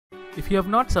If you have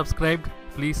not subscribed,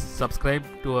 please subscribe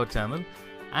to our channel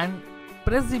and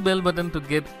press the bell button to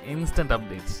get instant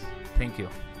updates. Thank you.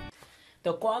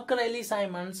 The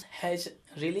Quacquarelli-Simons has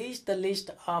released the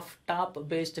list of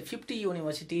top-best 50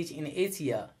 universities in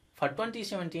Asia for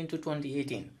 2017 to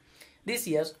 2018. This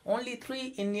year, only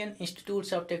 3 Indian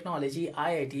Institutes of Technology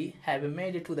 (IIT) have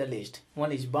made it to the list.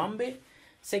 One is Bombay,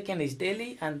 second is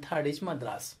Delhi, and third is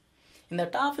Madras. In the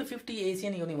top 50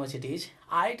 Asian universities,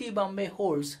 IIT Bombay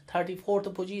holds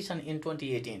 34th position in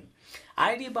 2018.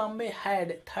 IIT Bombay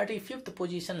had 35th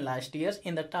position last year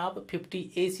in the top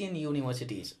 50 Asian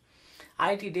universities.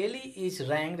 IIT Delhi is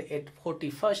ranked at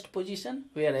 41st position,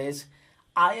 whereas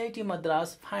IIT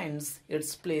Madras finds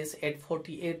its place at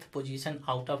 48th position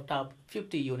out of top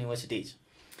 50 universities.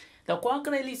 The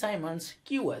Quacquarelli-Simons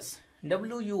QS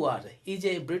WUR is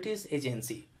a British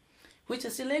agency which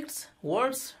selects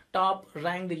world's top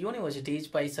ranked universities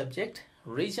by subject,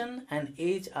 region, and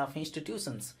age of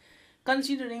institutions,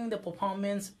 considering the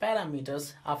performance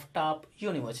parameters of top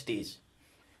universities.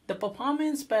 The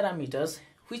performance parameters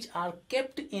which are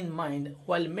kept in mind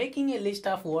while making a list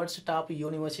of world's top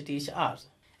universities are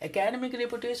academic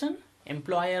reputation,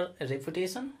 employer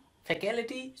reputation,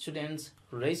 faculty-students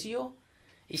ratio,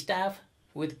 staff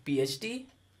with PhD,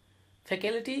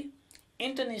 faculty,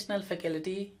 international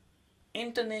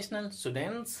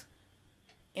students,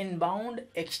 inbound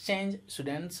exchange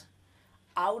students,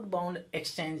 outbound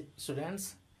exchange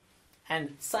students,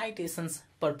 and citations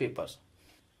per paper.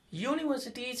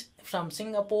 Universities from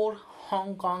Singapore,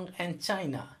 Hong Kong, and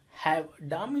China have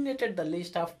dominated the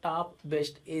list of top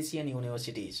best Asian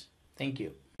universities. Thank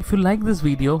you. If you like this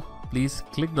video, please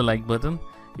click the like button.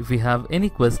 If you have any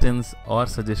questions or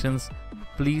suggestions,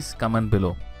 please comment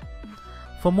below.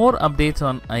 For more updates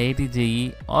on IIT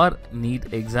JEE or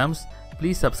NEET exams,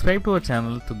 please subscribe to our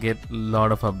channel to get a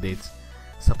lot of updates.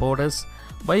 Support us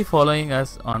by following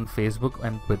us on Facebook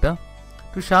and Twitter.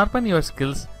 To sharpen your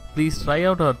skills, please try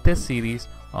out our test series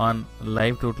on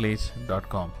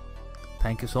livetutelage.com.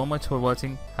 Thank you so much for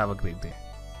watching. Have a great day.